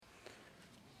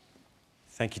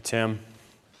Thank you, Tim.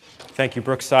 Thank you,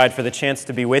 Brookside, for the chance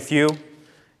to be with you.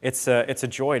 It's a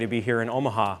joy to be here in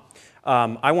Omaha.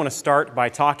 I want to start by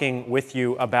talking with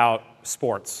you about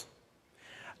sports.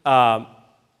 Some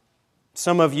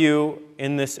of you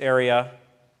in this area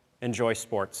enjoy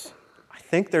sports. I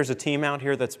think there's a team out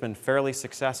here that's been fairly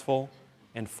successful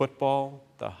in football,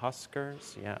 the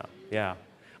Huskers. Yeah.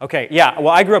 Okay, yeah.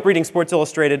 Well, I grew up reading Sports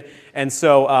Illustrated, and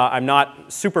so I'm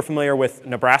not super familiar with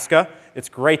Nebraska. It's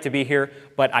great to be here,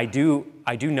 but I do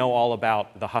know all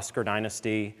about the Husker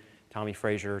dynasty, Tommy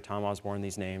Frazier, Tom Osborne,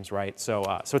 these names, right? So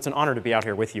it's an honor to be out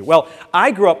here with you. Well,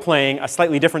 I grew up playing a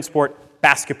slightly different sport,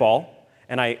 basketball,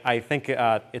 and I think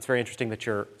it's very interesting that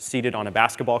you're seated on a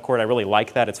basketball court. I really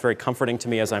like that. It's very comforting to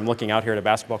me as I'm looking out here at a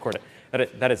basketball court.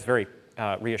 That is very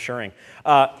reassuring.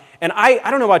 And I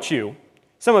don't know about you.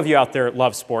 Some of you out there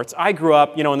love sports. I grew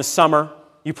up, in the summer,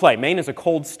 you play. Maine is a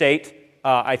cold state.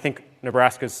 I think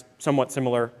Nebraska's somewhat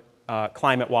similar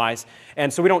climate-wise.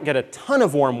 And so we don't get a ton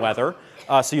of warm weather,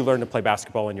 so you learn to play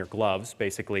basketball in your gloves,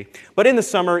 basically. But in the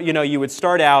summer, you would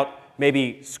start out,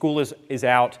 maybe school is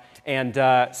out, and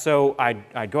so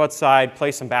I'd go outside,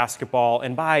 play some basketball,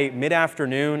 and by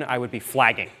mid-afternoon, I would be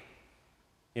flagging.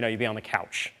 You'd be on the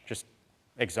couch, just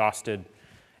exhausted,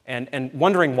 and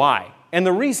wondering why. And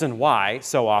the reason why,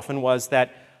 so often, was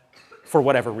that for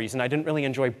whatever reason, I didn't really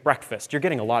enjoy breakfast. You're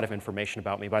getting a lot of information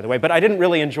about me, by the way, but I didn't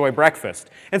really enjoy breakfast.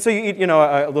 And so you eat,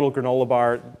 a little granola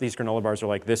bar. These granola bars are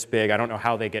like this big. I don't know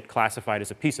how they get classified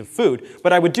as a piece of food,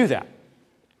 but I would do that.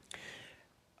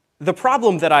 The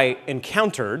problem that I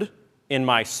encountered in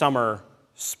my summer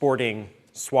sporting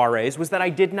soirees was that I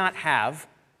did not have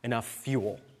enough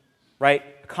fuel, right?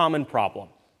 A common problem.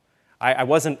 I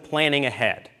wasn't planning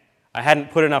ahead. I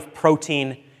hadn't put enough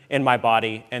protein in my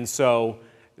body, and so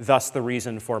thus the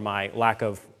reason for my lack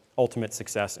of ultimate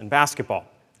success in basketball.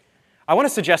 I want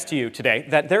to suggest to you today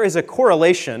that there is a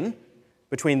correlation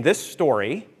between this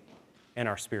story and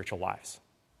our spiritual lives.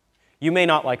 You may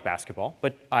not like basketball,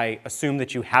 but I assume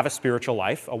that you have a spiritual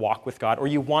life, a walk with God, or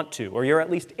you want to, or you're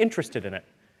at least interested in it,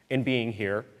 in being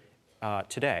here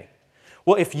today.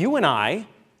 Well, if you and I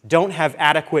don't have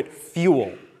adequate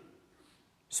fuel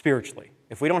spiritually,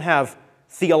 if we don't have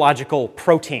theological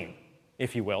protein,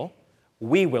 if you will,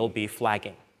 we will be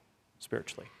flagging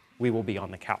spiritually. We will be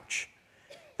on the couch.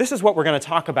 This is what we're going to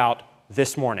talk about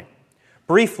this morning.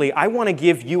 Briefly, I want to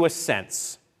give you a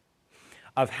sense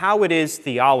of how it is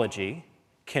theology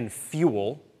can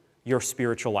fuel your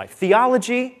spiritual life.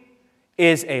 Theology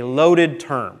is a loaded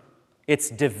term. It's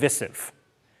divisive.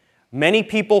 Many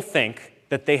people think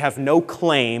that they have no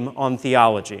claim on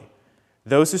theology.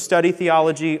 Those who study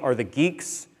theology are the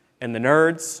geeks and the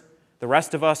nerds. The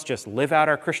rest of us just live out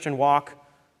our Christian walk,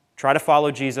 try to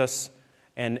follow Jesus,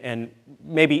 and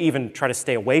maybe even try to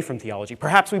stay away from theology.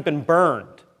 Perhaps we've been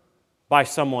burned by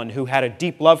someone who had a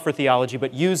deep love for theology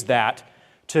but used that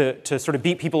to sort of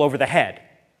beat people over the head.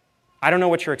 I don't know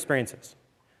what your experience is,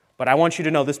 but I want you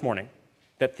to know this morning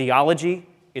that theology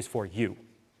is for you.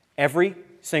 Every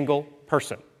single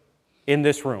person in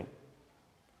this room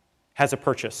has a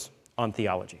purchase on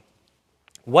theology.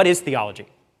 What is theology,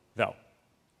 though?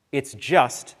 It's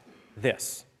just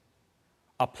this: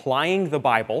 applying the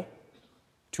Bible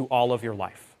to all of your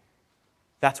life.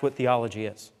 That's what theology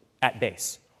is, at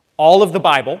base. All of the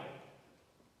Bible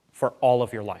for all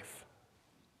of your life.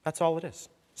 That's all it is.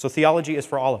 So theology is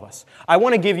for all of us. I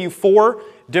want to give you 4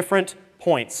 different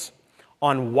points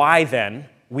on why, then,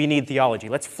 we need theology.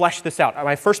 Let's flesh this out.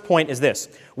 My first point is this: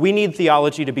 we need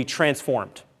theology to be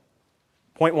transformed.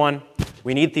 Point 1,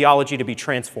 we need theology to be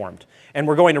transformed. And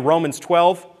we're going to Romans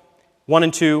 12, 1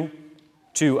 and 2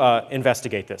 to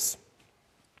investigate this.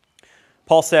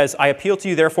 Paul says, "I appeal to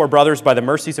you, therefore, brothers, by the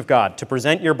mercies of God, to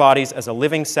present your bodies as a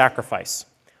living sacrifice,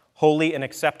 holy and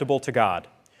acceptable to God,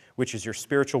 which is your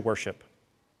spiritual worship.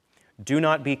 Do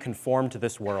not be conformed to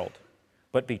this world,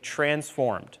 but be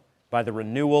transformed by the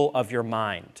renewal of your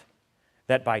mind,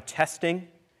 that by testing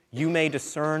you may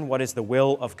discern what is the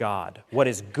will of God, what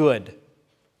is good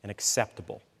and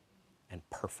acceptable and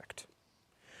perfect."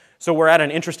 So we're at an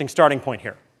interesting starting point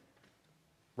here.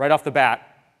 Right off the bat,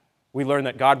 we learn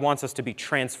that God wants us to be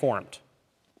transformed.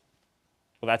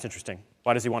 Well, that's interesting.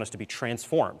 Why does he want us to be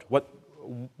transformed?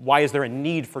 Why is there a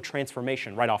need for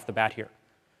transformation right off the bat here?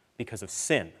 Because of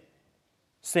sin.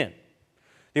 Sin.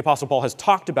 The Apostle Paul has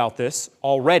talked about this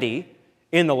already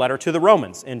in the letter to the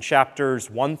Romans. In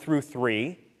chapters 1 through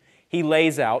 3, he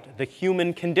lays out the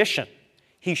human condition.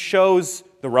 He shows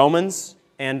the Romans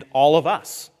and all of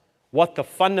us what the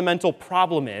fundamental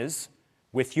problem is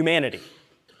with humanity: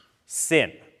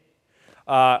 sin.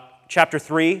 Chapter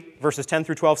 3, verses 10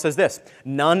 through 12 says this: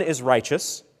 "None is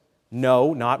righteous,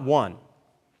 no, not one.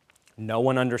 No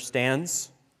one understands.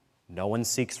 No one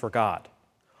seeks for God.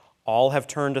 All have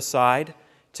turned aside.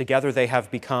 Together they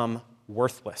have become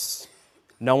worthless.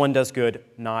 No one does good,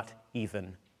 not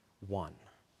even one.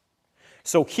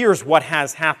 So here's what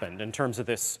has happened in terms of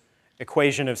this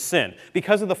equation of sin.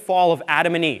 Because of the fall of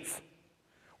Adam and Eve,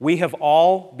 we have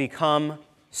all become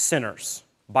sinners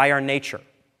by our nature.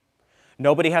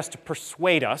 Nobody has to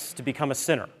persuade us to become a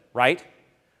sinner, right?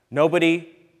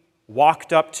 Nobody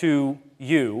walked up to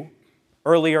you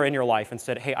earlier in your life and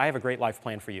said, hey, I have a great life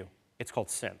plan for you. It's called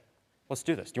sin. Let's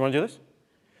do this. Do you want to do this?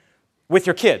 With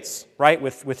your kids, right?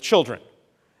 With children.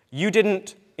 You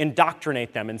didn't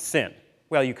indoctrinate them in sin.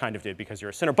 Well, you kind of did because you're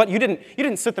a sinner. But you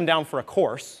didn't sit them down for a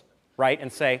course, right,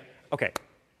 and say, okay,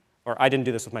 or I didn't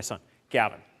do this with my son.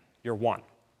 Gavin, you're 1.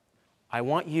 I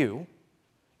want you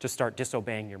to start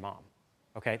disobeying your mom.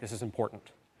 Okay, this is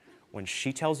important. When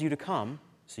she tells you to come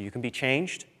so you can be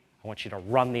changed, I want you to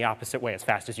run the opposite way as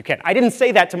fast as you can. I didn't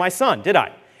say that to my son, did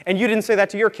I? And you didn't say that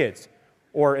to your kids.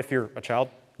 Or if you're a child,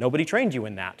 nobody trained you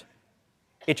in that.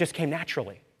 It just came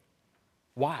naturally.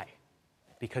 Why?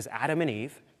 Because Adam and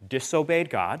Eve disobeyed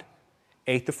God,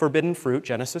 ate the forbidden fruit,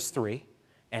 Genesis 3,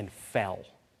 and fell.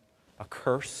 A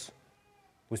curse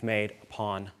was made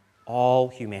upon all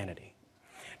humanity.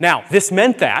 Now, this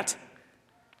meant that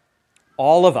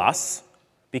all of us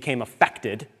became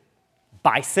affected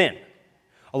by sin.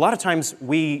 A lot of times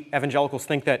we evangelicals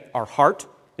think that our heart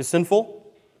is sinful.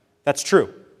 That's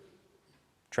true,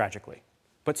 tragically.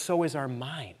 But so is our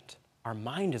mind. Our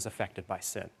mind is affected by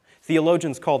sin.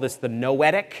 Theologians call this the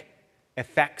noetic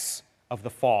effects of the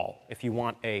fall, if you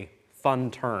want a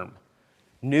fun term.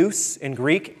 Nous in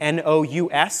Greek,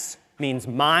 N-O-U-S, means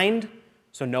mind,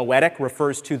 so noetic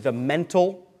refers to the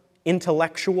mental,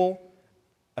 intellectual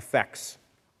effects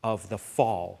of the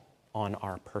fall on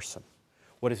our person.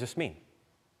 What does this mean?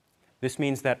 This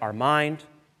means that our mind,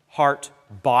 heart,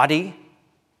 body,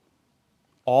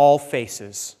 all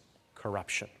faces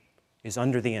corruption, is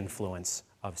under the influence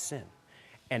of sin.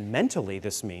 And mentally,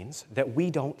 this means that we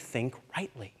don't think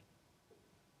rightly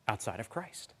outside of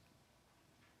Christ.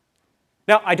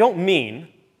 Now, I don't mean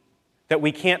that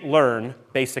we can't learn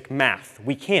basic math.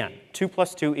 We can. 2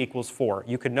 + 2 = 4.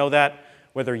 You could know that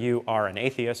whether you are an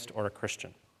atheist or a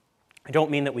Christian. I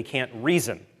don't mean that we can't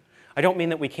reason. I don't mean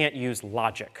that we can't use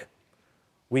logic.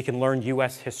 We can learn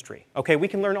U.S. history. Okay, we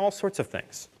can learn all sorts of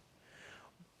things.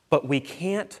 But we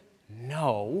can't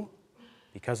know,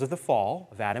 because of the fall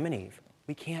of Adam and Eve,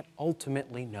 we can't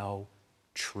ultimately know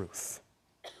truth.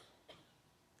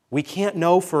 We can't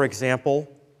know, for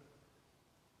example,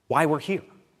 why we're here.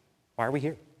 Why are we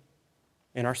here?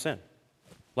 In our sin,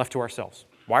 left to ourselves.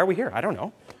 Why are we here? I don't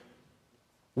know.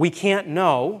 We can't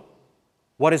know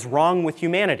what is wrong with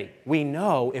humanity. We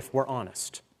know, if we're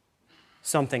honest,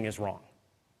 something is wrong.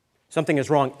 Something is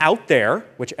wrong out there,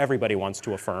 which everybody wants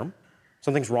to affirm.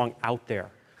 Something's wrong out there,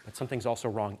 but something's also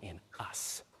wrong in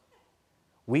us.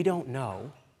 We don't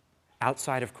know,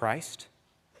 outside of Christ,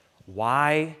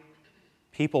 why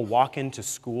people walk into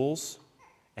schools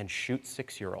and shoot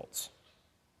 6-year-olds.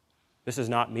 This is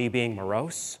not me being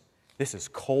morose. This is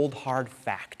cold, hard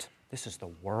fact. This is the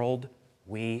world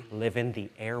we live in, the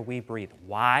air we breathe.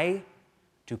 Why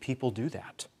do people do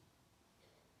that?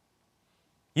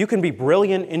 You can be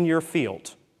brilliant in your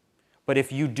field, but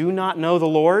if you do not know the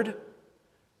Lord,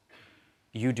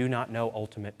 you do not know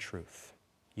ultimate truth.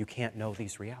 You can't know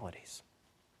these realities.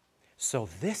 So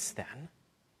this, then,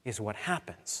 is what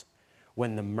happens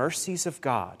when the mercies of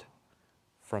God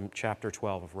from chapter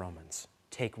 12 of Romans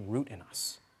take root in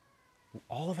us.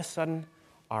 All of a sudden,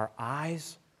 our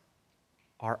eyes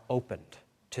are opened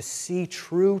to see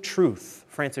true truth.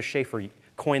 Francis Schaeffer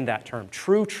coined that term,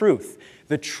 true truth,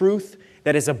 the truth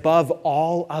that is above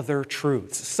all other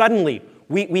truths. Suddenly,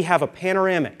 we have a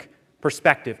panoramic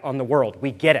perspective on the world.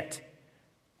 We get it.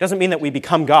 Doesn't mean that we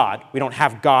become God. We don't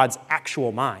have God's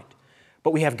actual mind.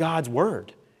 But we have God's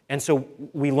word. And so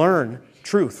we learn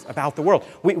truth about the world.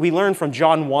 We learn from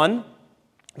John 1,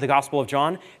 the Gospel of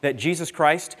John, that Jesus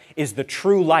Christ is the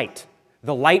true light,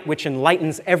 the light which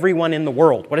enlightens everyone in the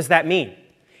world. What does that mean?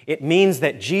 It means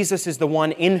that Jesus is the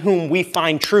one in whom we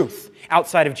find truth.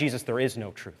 Outside of Jesus, there is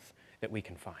no truth that we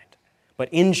can find. But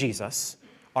in Jesus,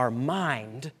 our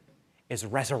mind is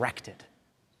resurrected.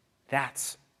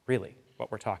 That's really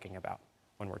what we're talking about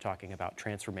when we're talking about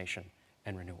transformation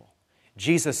and renewal.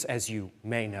 Jesus, as you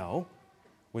may know,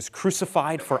 was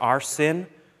crucified for our sin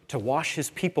to wash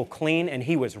his people clean, and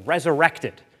he was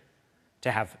resurrected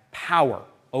to have power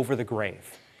over the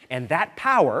grave. And that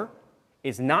power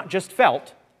is not just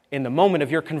felt in the moment of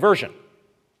your conversion.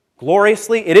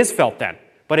 Gloriously, it is felt then,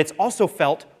 but it's also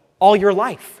felt all your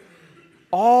life.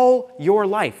 All your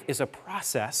life is a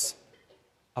process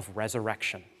of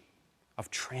resurrection, of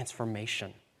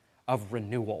transformation, of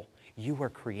renewal. You were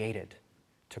created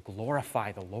to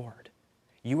glorify the Lord.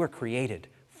 You were created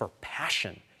for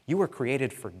passion. You were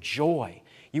created for joy.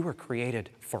 You were created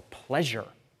for pleasure.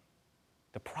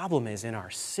 The problem is in our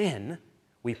sin,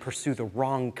 we pursue the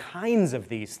wrong kinds of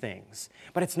these things.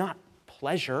 But it's not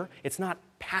pleasure, it's not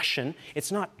passion,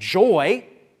 it's not joy.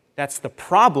 That's the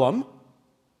problem.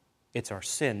 It's our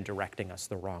sin directing us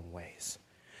the wrong ways.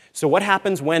 So what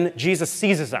happens when Jesus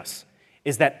seizes us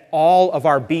is that all of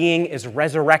our being is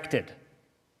resurrected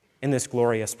in this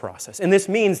glorious process. And this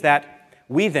means that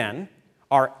we then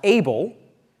are able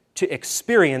to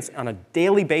experience on a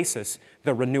daily basis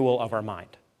the renewal of our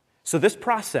mind. So this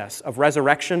process of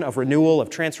resurrection, of renewal, of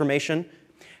transformation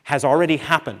has already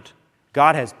happened.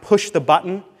 God has pushed the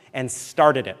button and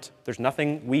started it. There's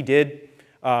nothing we did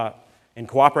in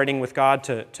cooperating with God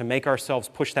to make ourselves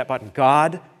push that button.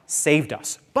 God saved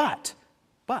us. But,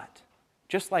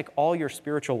 just like all your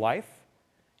spiritual life,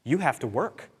 you have to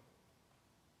work.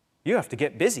 You have to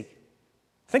get busy.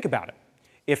 Think about it.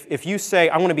 If you say,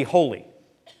 I want to be holy,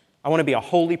 I want to be a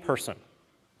holy person,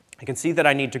 I can see that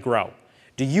I need to grow.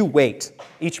 Do you wait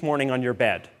each morning on your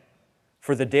bed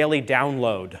for the daily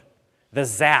download, the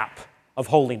zap of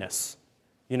holiness?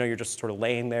 You know, you're just sort of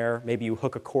laying there. Maybe you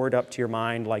hook a cord up to your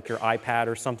mind like your iPad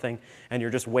or something, and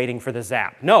you're just waiting for the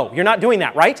zap. No, you're not doing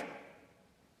that, right?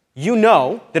 You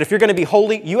know that if you're going to be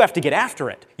holy, you have to get after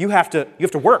it. You have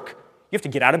to work. You have to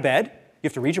get out of bed. You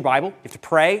have to read your Bible. You have to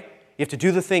pray. You have to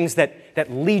do the things that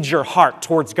lead your heart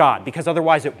towards God, because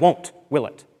otherwise it won't, will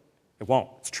it? It won't.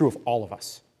 It's true of all of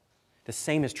us. The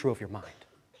same is true of your mind.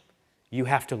 You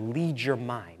have to lead your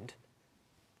mind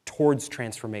towards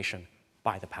transformation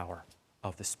by the power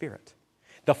of the Spirit.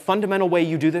 The fundamental way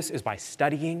you do this is by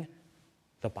studying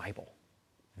the Bible.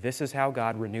 This is how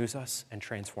God renews us and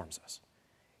transforms us.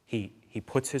 He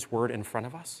puts His Word in front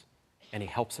of us, and He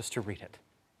helps us to read it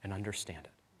and understand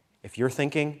it. If you're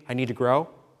thinking, I need to grow,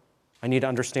 I need to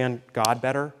understand God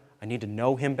better, I need to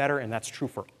know Him better, and that's true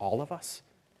for all of us,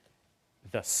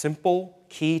 the simple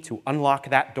key to unlock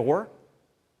that door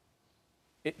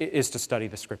is to study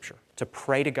the Scripture, to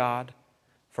pray to God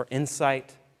for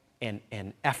insight and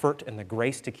effort and the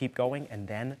grace to keep going, and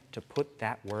then to put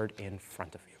that Word in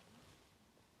front of you.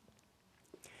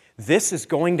 This is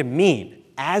going to mean,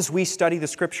 as we study the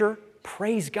Scripture,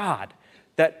 praise God,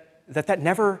 that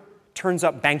never turns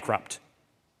up bankrupt.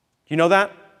 You know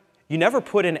that? You never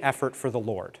put in effort for the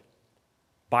Lord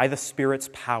by the Spirit's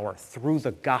power through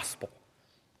the gospel.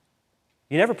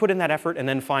 You never put in that effort and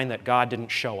then find that God didn't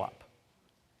show up.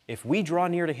 If we draw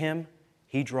near to Him,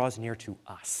 He draws near to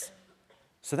us.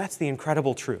 So that's the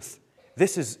incredible truth.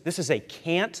 This is a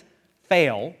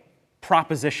can't-fail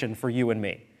proposition for you and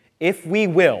me. If we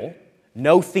will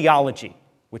know theology,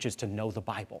 which is to know the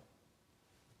Bible,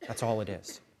 that's all it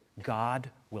is. God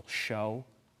will show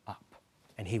up,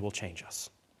 and He will change us.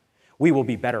 We will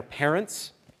be better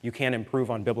parents. You can't improve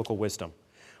on biblical wisdom.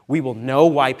 We will know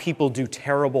why people do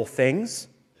terrible things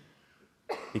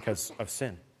because of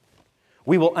sin.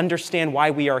 We will understand why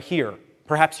we are here.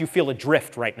 Perhaps you feel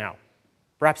adrift right now.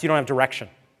 Perhaps you don't have direction.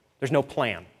 There's no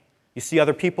plan. You see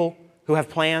other people who have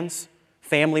plans,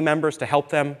 family members to help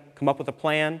them come up with a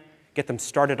plan, get them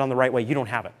started on the right way. You don't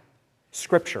have it.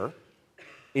 Scripture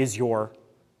is your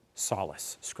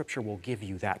solace. Scripture will give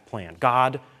you that plan.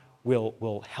 God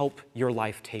will help your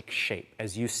life take shape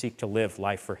as you seek to live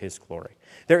life for His glory.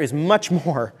 There is much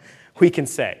more we can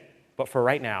say, but for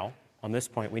right now, on this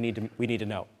point, we need to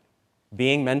know.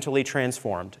 Being mentally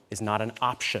transformed is not an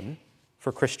option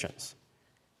for Christians.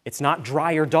 It's not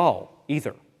dry or dull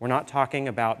either. We're not talking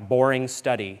about boring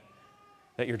study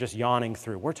that you're just yawning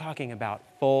through. We're talking about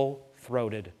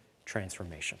full-throated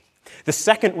transformation. The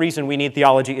second reason we need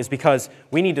theology is because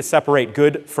we need to separate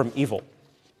good from evil.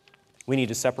 We need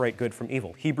to separate good from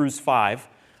evil. Hebrews 5,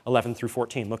 11 through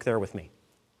 14. Look there with me.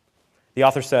 The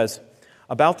author says,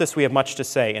 "About this we have much to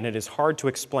say, and it is hard to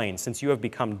explain, since you have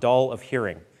become dull of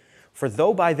hearing. For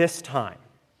though by this time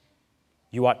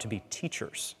you ought to be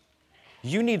teachers,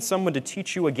 you need someone to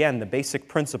teach you again the basic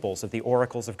principles of the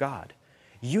oracles of God.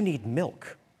 You need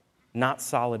milk, not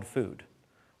solid food.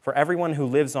 For everyone who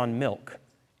lives on milk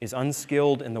is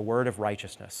unskilled in the word of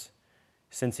righteousness,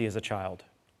 since he is a child.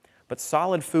 But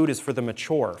solid food is for the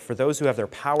mature, for those who have their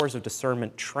powers of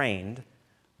discernment trained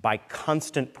by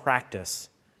constant practice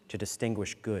to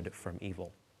distinguish good from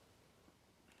evil."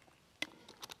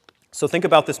 So think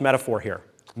about this metaphor here,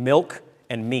 milk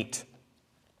and meat.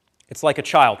 It's like a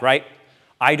child, right?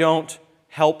 I don't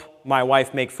help my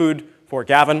wife make food for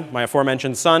Gavin, my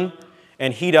aforementioned son,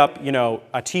 and heat up,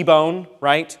 a T-bone,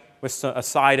 right, with a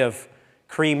side of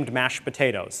creamed mashed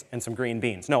potatoes and some green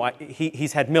beans. No,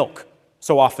 he's had milk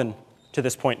so often to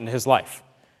this point in his life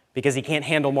because he can't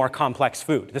handle more complex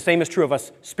food. The same is true of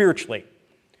us spiritually.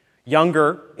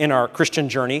 Younger in our Christian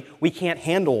journey, we can't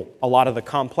handle a lot of the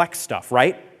complex stuff,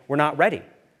 right? We're not ready,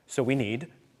 so we need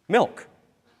milk.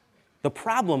 The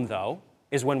problem, though,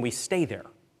 is when we stay there.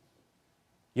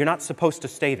 You're not supposed to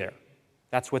stay there.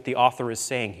 That's what the author is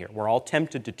saying here. We're all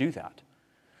tempted to do that.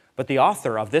 But the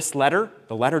author of this letter,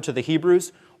 the letter to the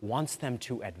Hebrews, wants them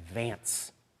to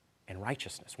advance in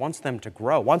righteousness, wants them to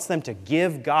grow, wants them to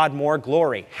give God more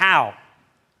glory. How?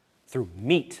 Through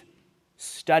meat,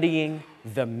 studying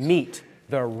the meat,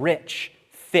 the rich,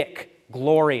 thick,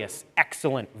 glorious,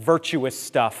 excellent, virtuous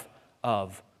stuff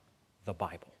of the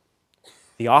Bible.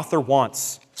 The author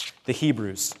wants the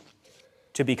Hebrews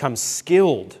to become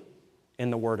skilled in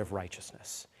the word of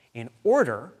righteousness in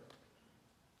order,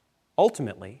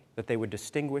 ultimately, that they would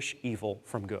distinguish evil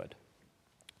from good.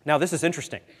 Now, this is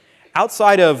interesting.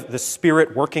 Outside of the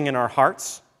Spirit working in our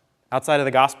hearts, outside of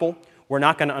the gospel, we're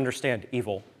not going to understand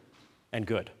evil and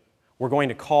good. We're going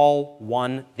to call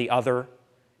one the other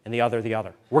and the other the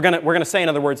other. We're going to say, in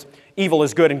other words, evil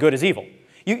is good and good is evil.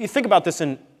 You think about this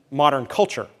in modern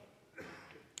culture.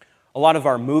 A lot of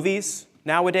our movies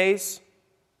nowadays,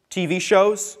 TV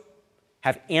shows,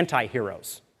 have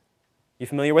anti-heroes. You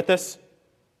familiar with this?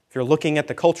 If you're looking at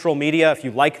the cultural media, if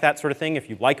you like that sort of thing, if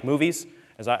you like movies,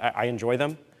 as I enjoy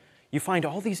them, you find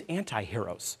all these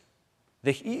anti-heroes.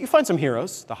 You find some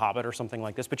heroes, The Hobbit or something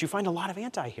like this, but you find a lot of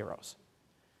anti-heroes.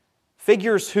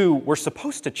 Figures who we're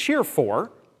supposed to cheer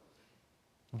for,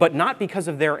 but not because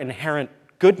of their inherent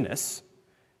goodness,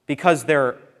 because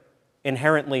they're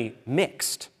inherently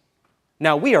mixed.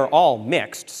 Now, we are all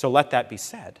mixed, so let that be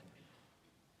said.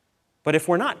 But if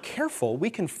we're not careful, we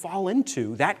can fall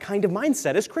into that kind of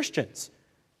mindset as Christians,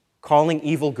 calling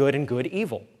evil good and good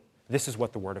evil. This is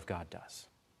what the Word of God does.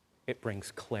 It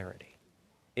brings clarity.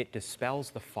 It dispels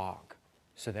the fog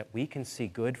so that we can see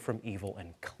good from evil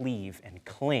and cleave and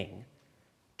cling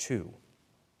to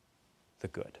the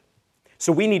good.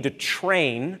 So we need to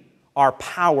train our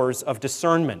powers of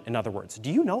discernment, in other words.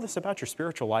 Do you know this about your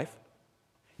spiritual life?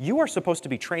 You are supposed to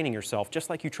be training yourself just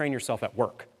like you train yourself at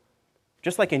work.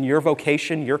 Just like in your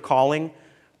vocation, your calling,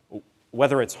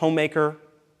 whether it's homemaker,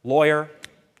 lawyer,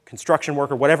 construction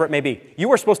worker, whatever it may be,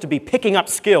 you are supposed to be picking up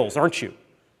skills, aren't you?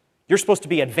 You're supposed to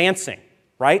be advancing,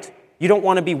 right? You don't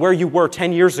want to be where you were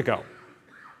 10 years ago.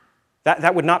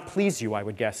 That would not please you, I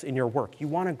would guess, in your work. You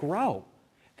want to grow.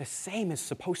 The same is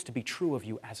supposed to be true of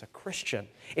you as a Christian.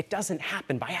 It doesn't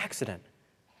happen by accident.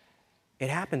 It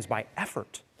happens by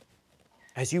effort.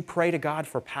 As you pray to God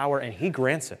for power and He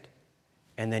grants it,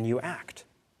 and then you act.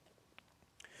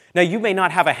 Now, you may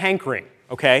not have a hankering,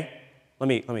 okay? Let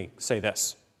me say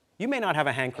this. You may not have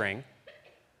a hankering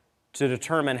to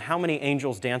determine how many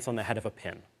angels dance on the head of a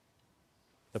pin.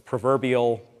 The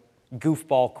proverbial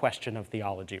goofball question of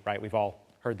theology, right? We've all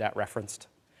heard that referenced.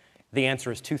 The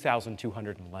answer is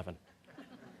 2,211.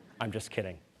 I'm just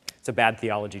kidding. It's a bad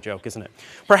theology joke, isn't it?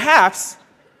 Perhaps,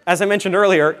 as I mentioned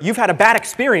earlier, you've had a bad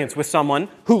experience with someone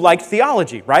who liked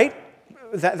theology, right?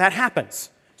 That happens.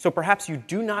 So perhaps you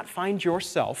do not find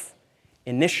yourself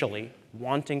initially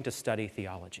wanting to study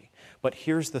theology. But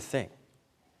here's the thing.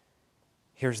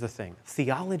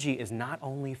 Theology is not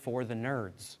only for the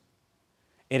nerds.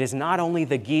 It is not only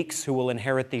the geeks who will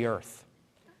inherit the earth.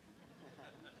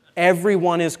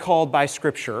 Everyone is called by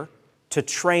Scripture to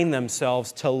train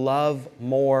themselves to love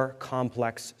more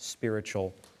complex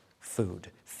spiritual food.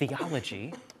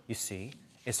 Theology, you see,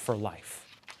 is for life.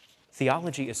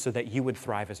 Theology is so that you would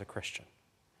thrive as a Christian.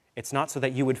 It's not so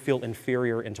that you would feel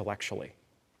inferior intellectually.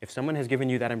 If someone has given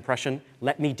you that impression,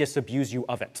 let me disabuse you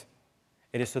of it.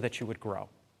 It is so that you would grow.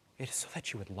 It is so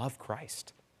that you would love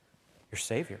Christ, your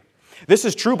Savior. This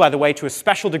is true, by the way, to a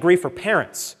special degree for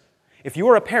parents. If you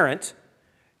are a parent,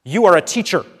 you are a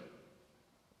teacher.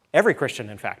 Every Christian,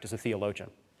 in fact, is a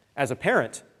theologian. As a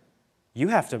parent, you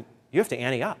have to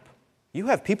ante up. You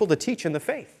have people to teach in the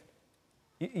faith.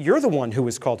 You're the one who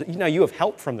is called to. You have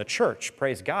help from the church,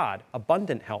 praise God,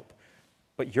 abundant help.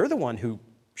 But you're the one who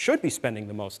should be spending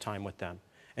the most time with them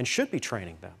and should be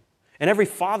training them. And every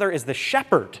father is the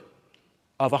shepherd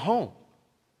of a home.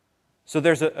 So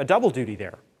there's a double duty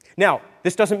there. Now,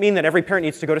 this doesn't mean that every parent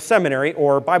needs to go to seminary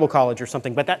or Bible college or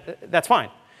something, but that's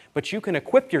fine. But you can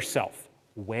equip yourself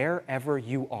wherever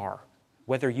you are,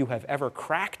 whether you have ever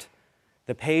cracked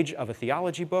the page of a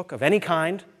theology book of any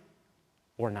kind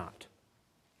or not.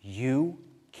 You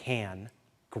can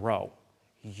grow.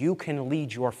 You can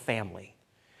lead your family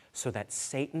so that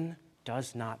Satan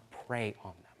does not prey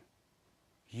on them.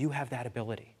 you have that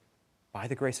ability, by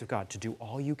the grace of God, to do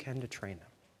all you can to train them.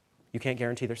 You can't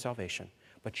guarantee their salvation,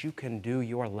 but you can do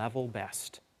your level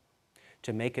best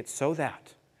to make it so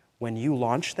that when you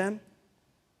launch them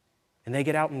and they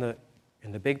get out in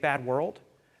the big bad world,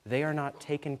 they are not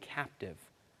taken captive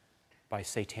by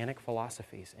satanic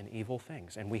philosophies and evil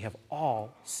things. And we have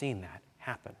all seen that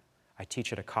happen. I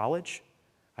teach at a college.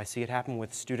 I see it happen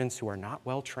with students who are not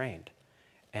well trained,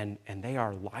 and they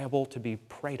are liable to be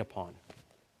preyed upon.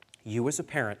 You as a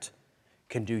parent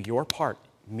can do your part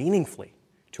meaningfully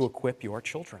to equip your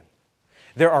children.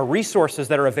 There are resources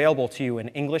that are available to you in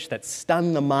English that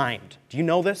stun the mind. Do you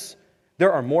know this?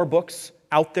 There are more books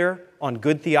out there on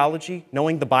good theology,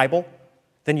 knowing the Bible,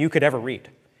 than you could ever read.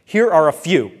 Here are a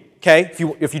few, okay,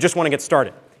 if you just want to get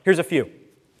started. Here's a few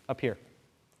up here.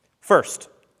 First,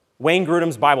 Wayne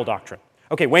Grudem's Bible Doctrine.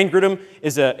 Okay, Wayne Grudem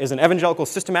is an evangelical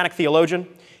systematic theologian,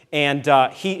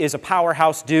 and he is a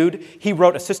powerhouse dude. He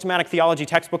wrote a systematic theology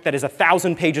textbook that is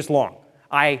 1,000 pages long.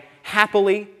 I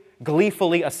happily,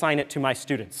 gleefully assign it to my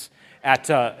students at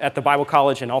the Bible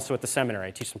college and also at the seminary.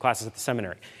 I teach some classes at the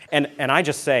seminary. And I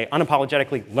just say,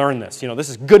 unapologetically, learn this. You know, this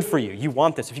is good for you. You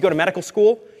want this. If you go to medical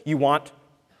school, you want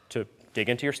to dig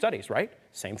into your studies, right?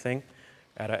 Same thing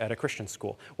at a Christian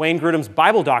school. Wayne Grudem's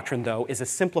Bible Doctrine, though, is a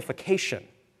simplification.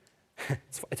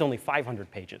 It's only 500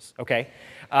 pages, okay?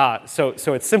 So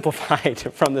it's simplified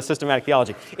from the systematic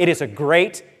theology. It is a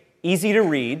great,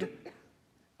 easy-to-read,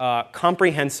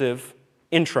 comprehensive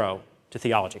intro to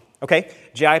theology, okay?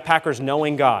 J.I. Packer's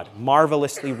Knowing God,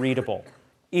 marvelously readable,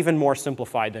 even more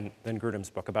simplified than Grudem's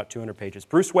book, about 200 pages.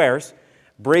 Bruce Ware's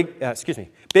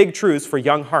Big Truths for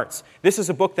Young Hearts. This is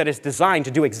a book that is designed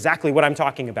to do exactly what I'm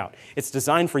talking about. It's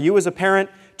designed for you as a parent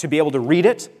to be able to read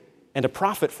it and to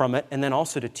profit from it, and then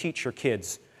also to teach your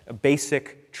kids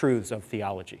basic truths of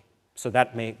theology. So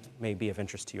that may be of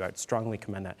interest to you. I'd strongly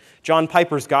commend that. John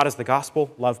Piper's God is the Gospel.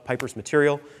 Love Piper's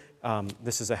material.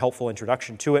 This is a helpful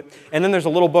introduction to it. And then there's a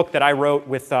little book that I wrote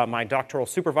with my doctoral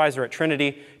supervisor at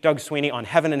Trinity, Doug Sweeney, on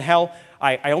heaven and hell.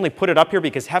 I only put it up here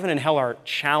because heaven and hell are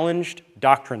challenged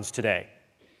doctrines today.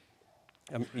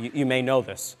 You may know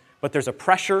this, but there's a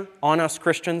pressure on us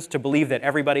Christians to believe that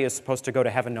everybody is supposed to go to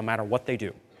heaven no matter what they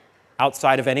do,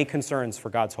 outside of any concerns for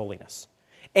God's holiness,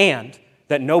 and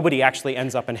that nobody actually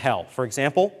ends up in hell. For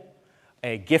example,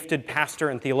 a gifted pastor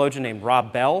and theologian named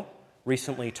Rob Bell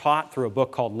recently taught through a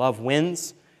book called Love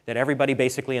Wins that everybody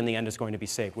basically in the end is going to be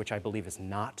saved, which I believe is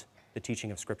not the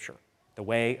teaching of Scripture. The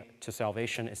way to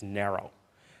salvation is narrow.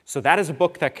 So that is a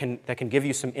book that can give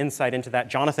you some insight into that.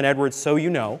 Jonathan Edwards, so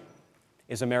you know,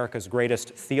 is America's greatest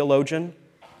theologian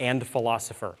and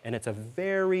philosopher, and it's a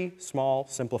very small,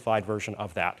 simplified version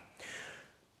of that.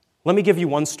 Let me give you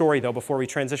one story, though, before we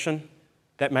transition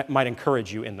that might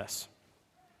encourage you in this.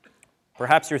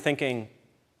 Perhaps you're thinking,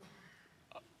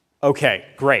 okay,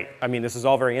 great. I mean, this is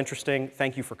all very interesting.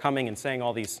 Thank you for coming and saying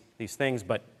all these things,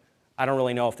 but I don't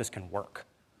really know if this can work.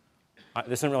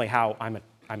 This isn't really how I'm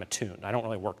attuned. I don't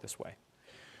really work this way.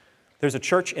 There's a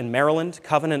church in Maryland,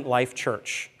 Covenant Life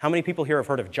Church. How many people here have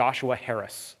heard of Joshua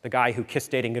Harris, the guy who kissed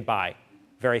dating goodbye,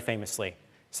 very famously?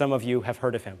 Some of you have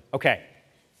heard of him. Okay.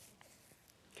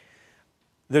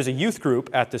 There's a youth group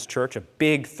at this church, a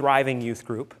big, thriving youth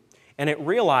group, and it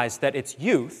realized that its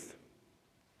youth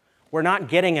were not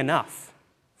getting enough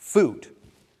food,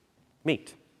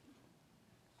 meat.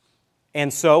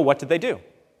 And so what did they do?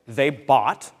 They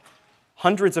bought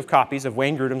hundreds of copies of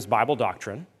Wayne Grudem's Bible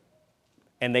Doctrine,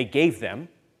 and they gave them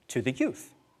to the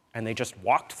youth, and they just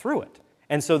walked through it.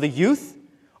 And so the youth,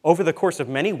 over the course of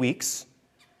many weeks,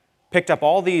 picked up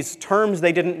all these terms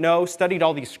they didn't know, studied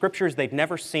all these scriptures they'd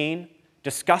never seen,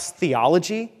 discussed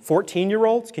theology.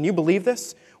 14-year-olds, can you believe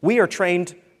this? We are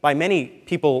trained by many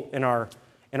people in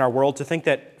our world to think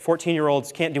that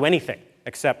 14-year-olds can't do anything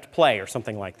except play or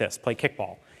something like this, play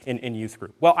kickball in youth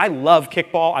group. Well, I love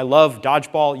kickball. I love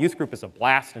dodgeball. Youth group is a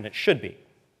blast, and it should be.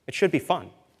 It should be fun,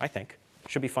 I think. It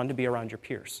should be fun to be around your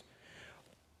peers.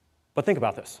 But think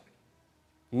about this.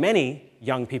 Many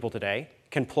young people today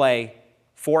can play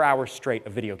 4 hours straight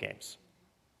of video games,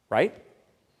 right?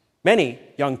 Many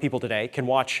young people today can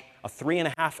watch a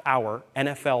 3.5-hour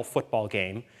NFL football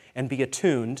game and be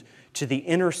attuned to the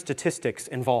inner statistics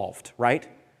involved, right?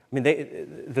 I mean,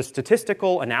 the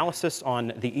statistical analysis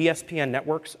on the ESPN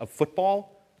networks of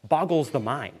football boggles the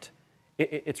mind.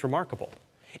 It's remarkable.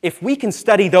 If we can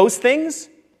study those things,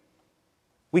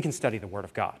 we can study the Word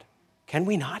of God. Can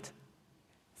we not?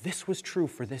 This was true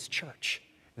for this church.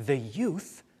 The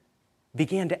youth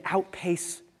began to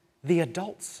outpace the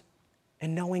adults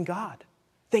in knowing God.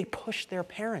 They pushed their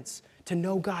parents to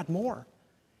know God more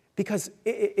because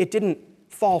it didn't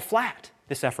fall flat,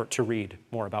 this effort to read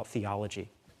more about theology.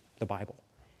 the Bible.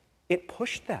 It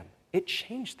pushed them. It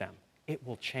changed them. It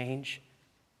will change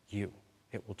you.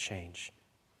 It will change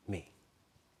me.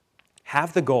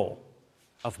 Have the goal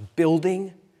of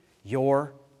building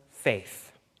your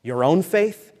faith, your own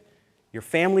faith, your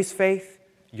family's faith,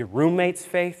 your roommate's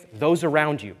faith, those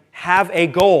around you. Have a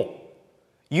goal.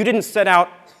 You didn't set out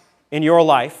in your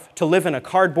life to live in a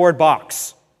cardboard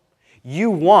box. You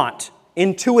want,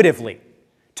 intuitively,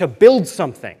 to build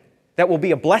something that will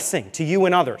be a blessing to you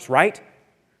and others, right?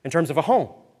 In terms of a home.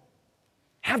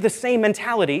 Have the same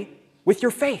mentality with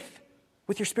your faith,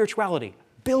 with your spirituality.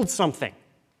 Build something.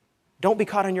 Don't be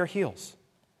caught on your heels.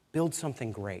 Build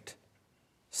something great.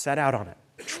 Set out on it.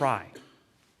 Try.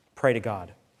 Pray to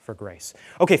God for grace.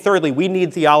 Okay, thirdly, we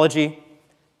need theology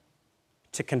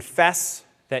to confess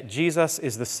that Jesus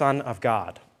is the Son of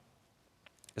God.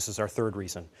 This is our third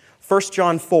reason. 1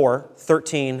 John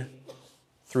 4:13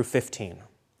 through 15.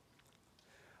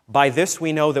 By this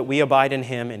we know that we abide in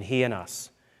him and he in us,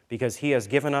 because he has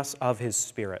given us of his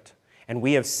Spirit. And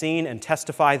we have seen and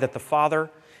testify that the Father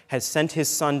has sent his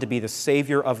Son to be the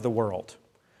Savior of the world.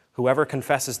 Whoever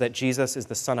confesses that Jesus is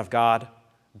the Son of God,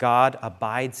 God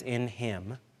abides in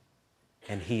him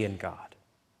and he in God.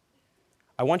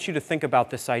 I want you to think about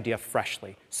this idea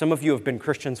freshly. Some of you have been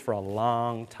Christians for a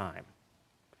long time,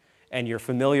 and you're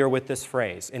familiar with this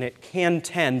phrase. And it can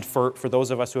tend, for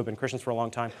those of us who have been Christians for a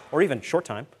long time, or even short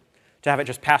time, to have it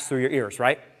just pass through your ears,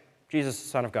 right? Jesus is the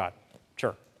Son of God.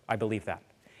 Sure, I believe that.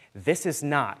 This is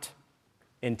not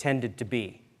intended to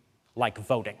be like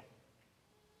voting.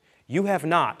 You have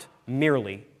not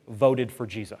merely voted for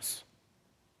Jesus.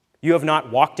 You have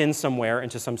not walked in somewhere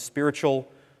into some spiritual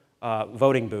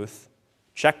voting booth,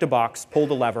 checked a box, pulled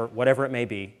a lever, whatever it may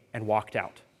be, and walked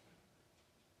out.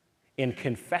 In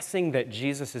confessing that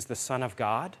Jesus is the Son of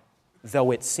God,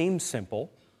 though it seems simple,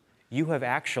 you have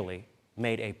actually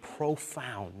made a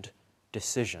profound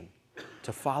decision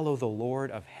to follow the Lord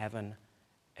of heaven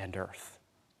and earth.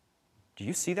 Do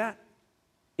you see that?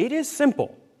 It is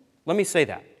simple. Let me say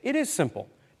that. It is simple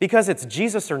because it's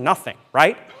Jesus or nothing,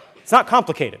 right? It's not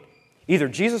complicated. Either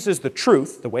Jesus is the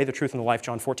truth, the way, the truth, and the life,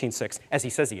 John 14:6, as he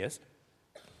says he is,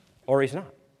 or he's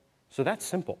not. So that's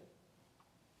simple.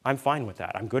 I'm fine with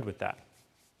that. I'm good with that.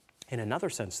 In another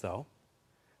sense, though,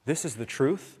 this is the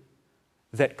truth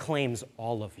that claims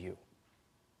all of you.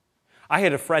 I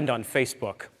had a friend on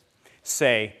Facebook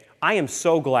say, I am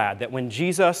so glad that when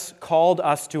Jesus called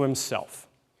us to himself,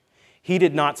 he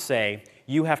did not say,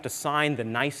 you have to sign the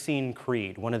Nicene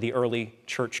Creed, one of the early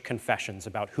church confessions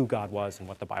about who God was and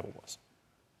what the Bible was.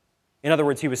 In other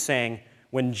words, he was saying,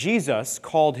 when Jesus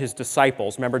called his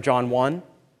disciples, remember John 1?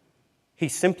 He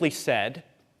simply said,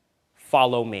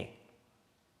 follow me.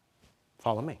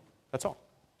 Follow me. That's all.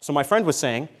 So my friend was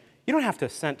saying, you don't have to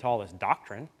assent to all this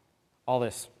doctrine, all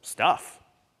this stuff.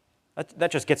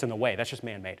 That just gets in the way. That's just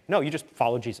man-made. No, you just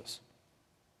follow Jesus.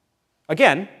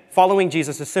 Again, following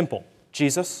Jesus is simple.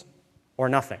 Jesus or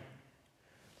nothing.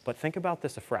 But think about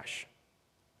this afresh.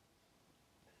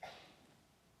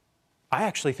 I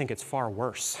actually think it's far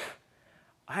worse.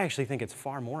 I actually think it's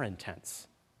far more intense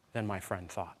than my friend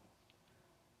thought.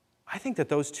 I think that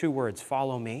those two words,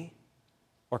 follow me,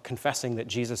 or confessing that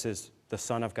Jesus is the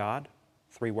Son of God,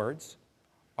 3 words,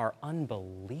 are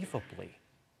unbelievably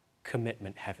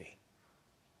commitment heavy.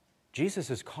 Jesus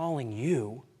is calling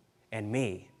you and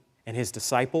me and his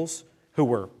disciples, who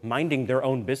were minding their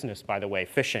own business, by the way,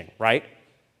 fishing, right?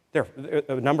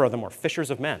 A number of them were fishers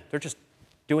of men. They're just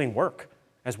doing work,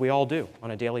 as we all do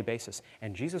on a daily basis.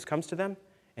 And Jesus comes to them,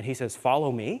 and he says,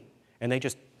 follow me, and they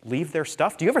just leave their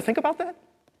stuff. Do you ever think about that?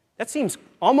 That seems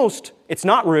almost, it's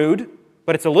not rude,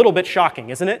 but it's a little bit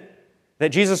shocking, isn't it? That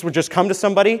Jesus would just come to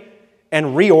somebody and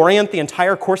reorient the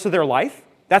entire course of their life.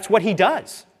 That's what he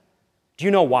does. Do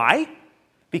you know why?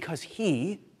 Because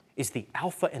he is the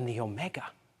Alpha and the Omega.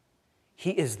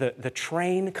 He is the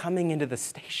train coming into the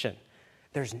station.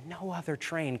 There's no other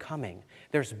train coming.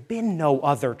 There's been no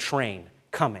other train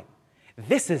coming.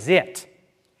 This is it.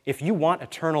 If you want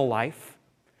eternal life,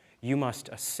 you must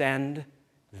ascend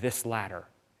this ladder.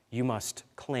 You must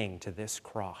cling to this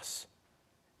cross.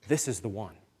 This is the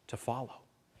one to follow.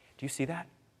 Do you see that?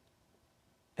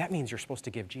 That means you're supposed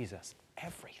to give Jesus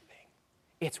everything.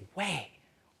 It's way,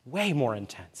 way more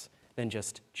intense than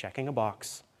just checking a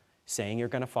box, saying you're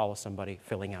going to follow somebody,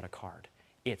 filling out a card.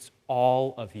 It's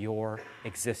all of your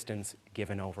existence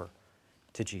given over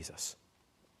to Jesus.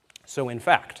 So in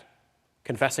fact,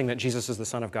 confessing that Jesus is the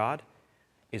Son of God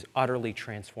is utterly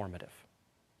transformative.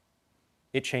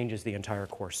 It changes the entire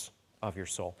course of your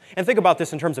soul. And think about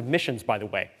this in terms of missions, by the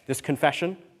way. This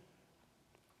confession,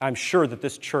 I'm sure that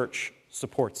this church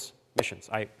supports missions.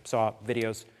 I saw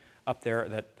videos up there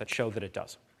that show that it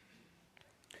does.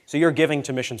 So you're giving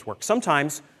to missions work.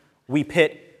 Sometimes we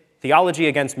pit theology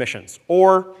against missions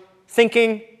or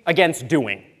thinking against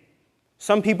doing.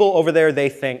 Some people over there, they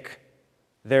think,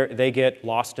 they get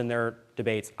lost in their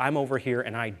debates. I'm over here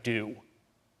and I do.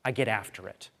 I get after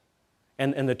it.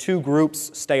 And the two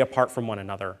groups stay apart from one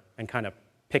another and kind of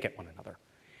pick at one another.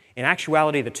 In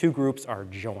actuality, the two groups are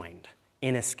joined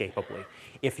inescapably.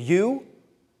 If you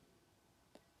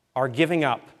are giving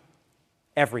up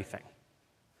everything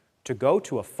to go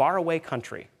to a faraway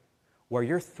country where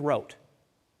your throat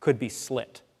could be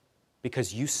slit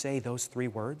because you say those three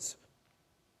words,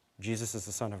 Jesus is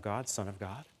the Son of God, Son of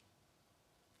God,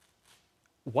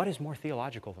 what is more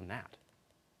theological than that?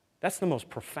 That's the most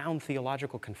profound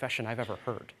theological confession I've ever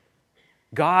heard.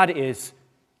 God is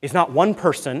not one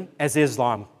person, as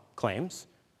Islam claims.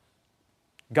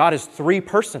 God is three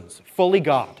persons, fully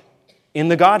God, in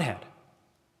the Godhead.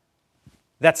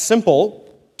 That's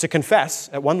simple to confess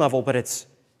at one level, but it's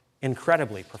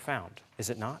incredibly profound, is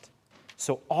it not?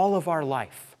 So all of our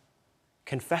life,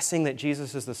 confessing that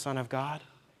Jesus is the Son of God,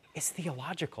 is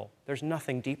theological. There's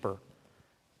nothing deeper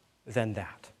than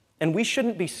that. And we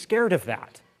shouldn't be scared of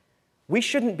that. We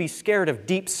shouldn't be scared of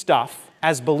deep stuff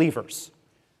as believers.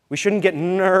 We shouldn't get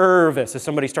nervous as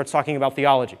somebody starts talking about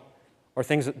theology or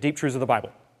deep truths of the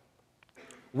Bible.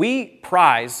 We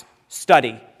prize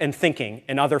study and thinking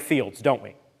in other fields, don't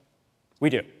we? We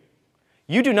do.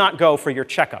 You do not go for your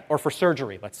checkup or for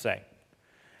surgery, let's say,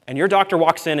 and your doctor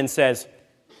walks in and says,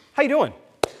 "How you doing?"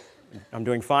 "I'm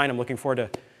doing fine. I'm looking forward to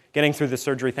getting through this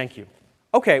surgery. Thank you."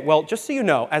 Okay, well, just so you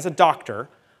know, as a doctor,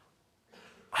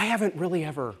 I haven't really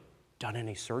ever done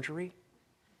any surgery.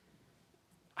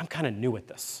 I'm kind of new at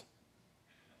this.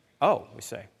 "Oh," we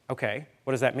say, "okay,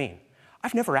 what does that mean?"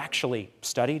 "I've never actually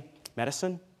studied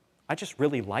medicine. I just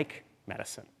really like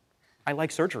medicine. I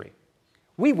like surgery."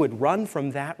 We would run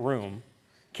from that room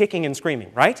kicking and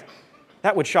screaming, right?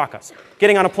 That would shock us.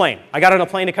 Getting on a plane. I got on a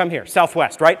plane to come here,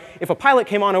 Southwest, right? If a pilot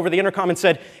came on over the intercom and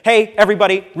said, "Hey,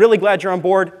 everybody, really glad you're on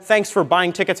board. Thanks for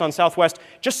buying tickets on Southwest.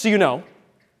 Just so you know,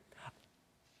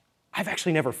 I've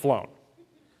actually never flown.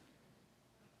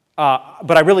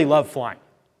 But I really love flying.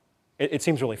 It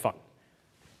seems really fun."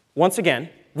 Once again,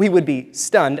 we would be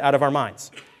stunned out of our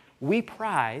minds. We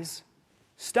prize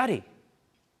study.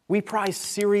 We prize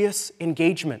serious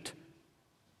engagement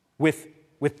with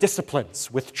disciplines,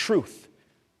 with truth,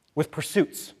 with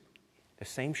pursuits. The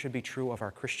same should be true of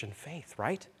our Christian faith,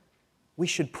 right? We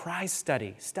should prize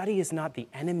study. Study is not the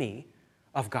enemy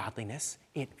of godliness.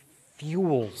 It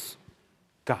fuels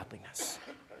godliness.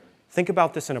 Think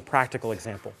about this in a practical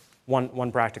example.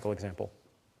 One practical example.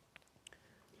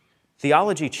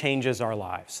 Theology changes our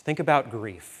lives. Think about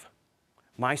grief.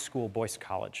 My school, Boyce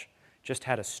College, just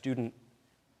had a student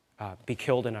be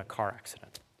killed in a car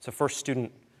accident. It's the first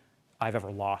student I've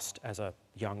ever lost as a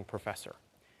young professor.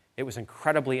 It was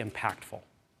incredibly impactful,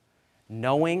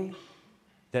 knowing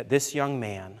that this young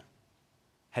man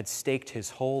had staked his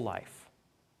whole life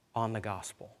on the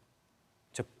gospel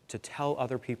to tell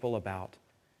other people about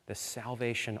the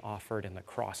salvation offered in the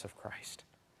cross of Christ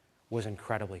was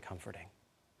incredibly comforting.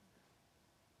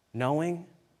 Knowing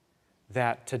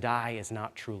that to die is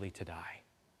not truly to die.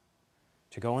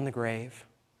 To go in the grave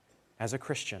as a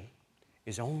Christian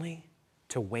is only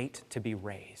to wait to be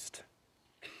raised.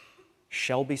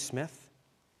 Shelby Smith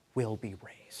will be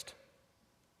raised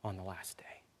on the last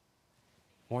day.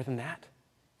 More than that,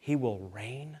 he will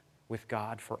reign with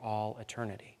God for all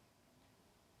eternity.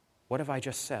 What have I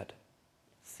just said?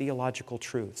 Theological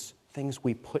truths, things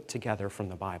we put together from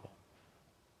the Bible.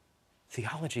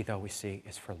 Theology, though, we see,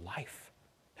 is for life.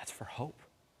 That's for hope.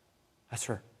 That's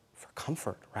for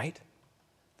comfort, right?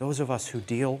 Those of us who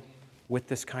deal with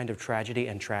this kind of tragedy,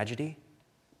 and tragedy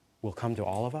will come to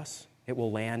all of us. It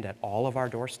will land at all of our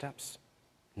doorsteps.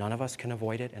 None of us can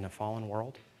avoid it in a fallen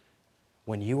world.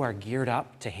 When you are geared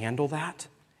up to handle that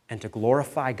and to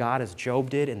glorify God as Job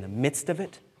did in the midst of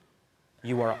it,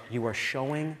 you are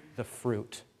showing the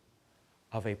fruit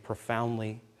of a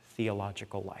profoundly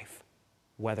theological life,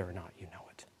 whether or not you know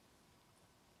it.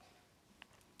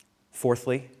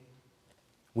 Fourthly,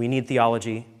 we need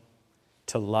theology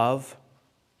to love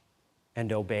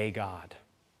and obey God.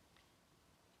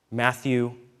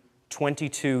 Matthew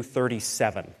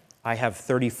 22:37. I have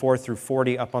 34 through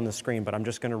 40 up on the screen, but I'm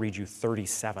just going to read you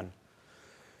 37.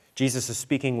 Jesus is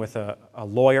speaking with a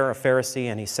lawyer, a Pharisee,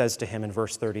 and he says to him in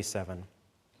verse 37,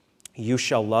 "You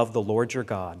shall love the Lord your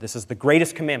God." This is the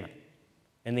greatest commandment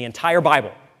in the entire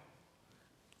Bible.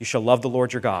 "You shall love the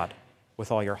Lord your God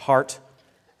with all your heart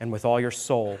and with all your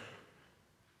soul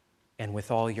and with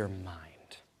all your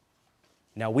mind."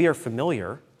 Now, we are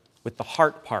familiar with the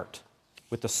heart part,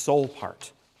 with the soul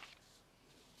part.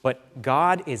 But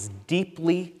God is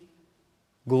deeply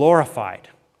glorified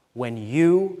when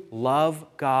you love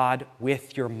God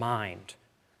with your mind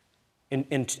in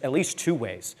at least two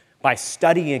ways. By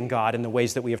studying God in the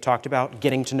ways that we have talked about,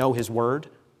 getting to know His Word,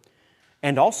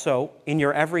 and also in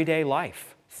your everyday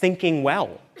life, thinking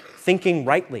well, thinking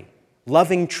rightly,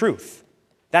 loving truth.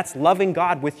 That's loving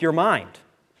God with your mind.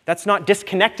 That's not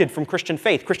disconnected from Christian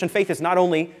faith. Christian faith is not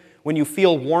only when you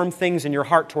feel warm things in your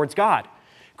heart towards God.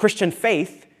 Christian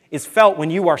faith is felt when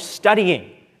you are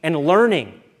studying and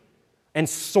learning and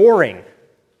soaring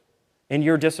in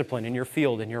your discipline, in your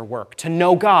field, in your work. To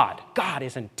know God. God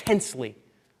is intensely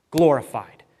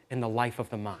glorified in the life of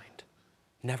the mind.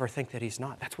 Never think that He's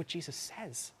not. That's what Jesus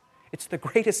says. It's the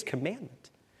greatest commandment.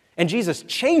 And Jesus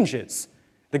changes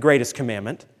the greatest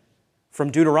commandment from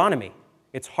Deuteronomy.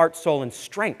 It's heart, soul, and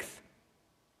strength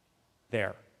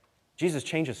there. Jesus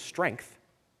changes strength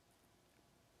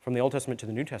from the Old Testament to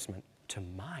the New Testament to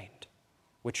mind,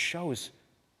 which shows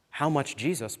how much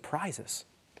Jesus prizes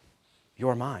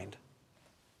your mind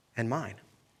and mine.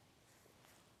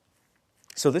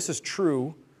 So this is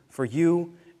true for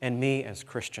you and me as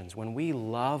Christians. When we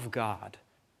love God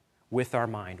with our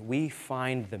mind, we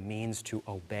find the means to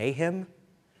obey Him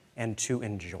and to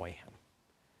enjoy Him.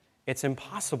 It's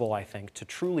impossible, I think, to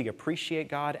truly appreciate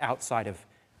God outside of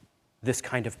this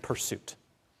kind of pursuit.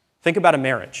 Think about a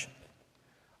marriage.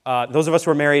 Those of us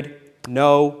who are married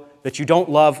know that you don't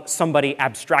love somebody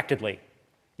abstractedly.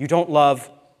 You don't love,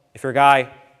 if you're a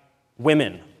guy,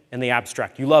 women in the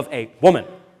abstract. You love a woman,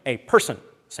 a person.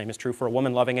 Same is true for a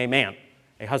woman loving a man,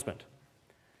 a husband.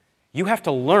 You have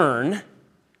to learn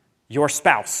your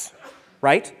spouse,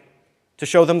 right? To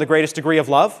show them the greatest degree of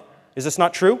love. Is this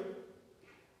not true?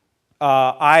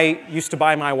 I used to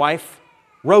buy my wife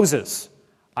roses.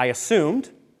 I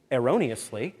assumed,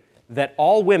 erroneously, that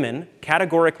all women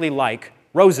categorically like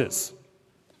roses.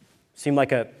 Seemed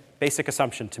like a basic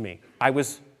assumption to me. I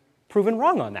was proven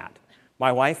wrong on that.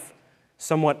 My wife,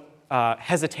 somewhat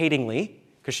hesitatingly,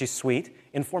 because she's sweet,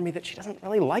 informed me that she doesn't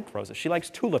really like roses. She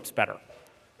likes tulips better.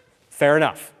 Fair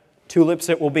enough. Tulips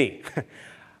it will be.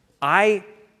 I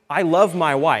love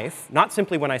my wife, not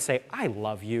simply when I say, I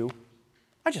love you.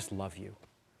 I just love you.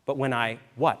 But when I,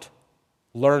 what?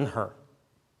 Learn her,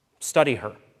 study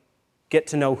her, get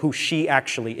to know who she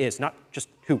actually is, not just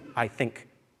who I think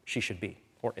she should be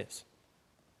or is.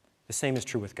 The same is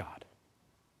true with God.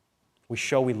 We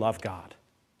show we love God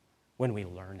when we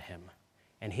learn Him.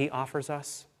 And He offers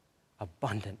us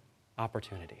abundant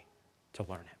opportunity to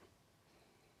learn Him.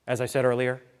 As I said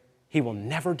earlier, He will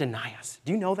never deny us.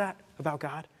 Do you know that about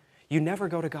God? You never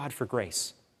go to God for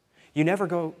grace. You never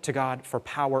go to God for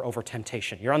power over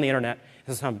temptation. You're on the internet,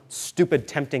 and some stupid,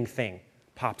 tempting thing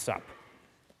pops up.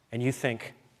 And you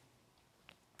think,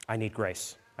 I need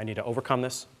grace. I need to overcome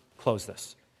this, close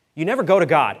this. You never go to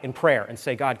God in prayer and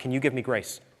say, God, can you give me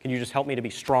grace? Can you just help me to be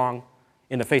strong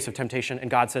in the face of temptation? And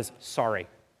God says, sorry,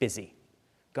 busy.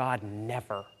 God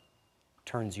never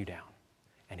turns you down.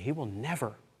 And He will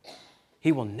never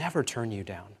turn you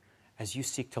down as you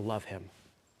seek to love Him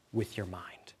with your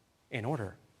mind in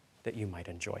order that you might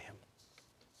enjoy Him.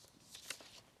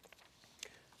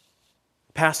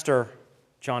 Pastor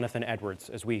Jonathan Edwards,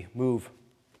 as we move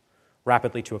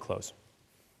rapidly to a close.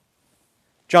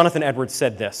 Jonathan Edwards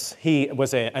said this. He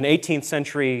was an 18th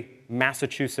century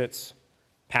Massachusetts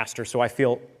pastor, so I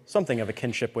feel something of a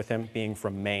kinship with him, being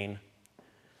from Maine.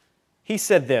 He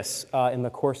said this in the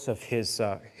course of his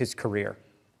career.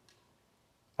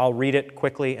 I'll read it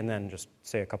quickly and then just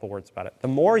say a couple words about it. The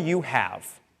more you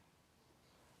have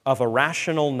of a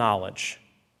rational knowledge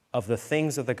of the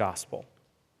things of the gospel,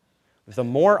 the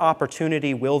more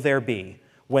opportunity will there be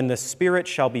when the Spirit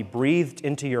shall be breathed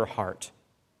into your heart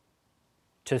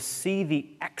to see the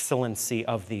excellency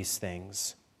of these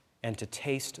things and to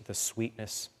taste the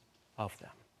sweetness of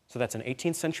them. So that's an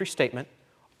 18th century statement.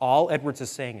 All Edwards is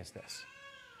saying is this.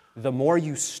 The more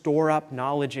you store up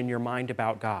knowledge in your mind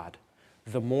about God,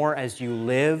 the more as you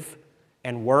live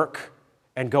and work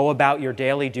and go about your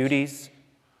daily duties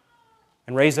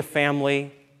and raise a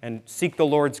family and seek the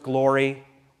Lord's glory,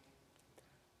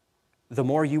 the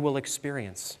more you will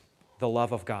experience the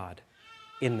love of God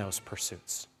in those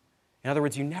pursuits. In other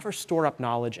words, you never store up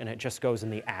knowledge and it just goes in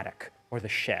the attic or the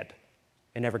shed.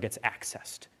 It never gets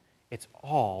accessed. It's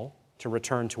all, to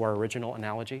return to our original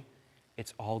analogy,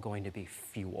 it's all going to be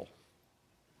fuel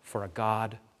for a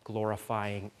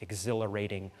God-glorifying,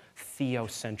 exhilarating,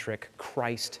 theocentric,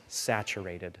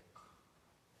 Christ-saturated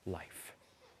life.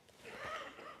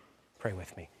 Pray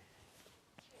with me.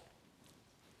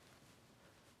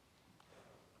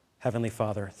 Heavenly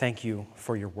Father, thank you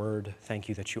for your word. Thank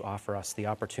you that you offer us the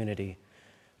opportunity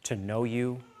to know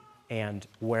you, and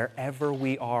wherever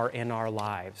we are in our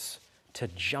lives, to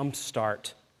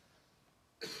jumpstart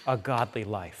a godly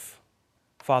life.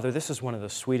 Father, this is one of the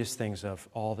sweetest things of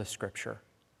all the Scripture.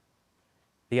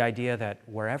 The idea that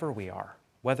wherever we are,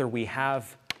 whether we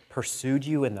have pursued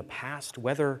you in the past,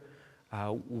 whether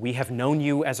we have known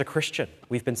you as a Christian,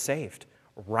 we've been saved,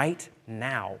 right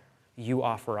now you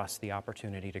offer us the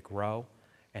opportunity to grow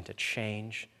and to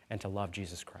change and to love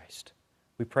Jesus Christ.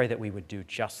 We pray that we would do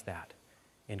just that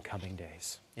in coming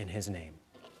days. In his name,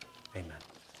 amen.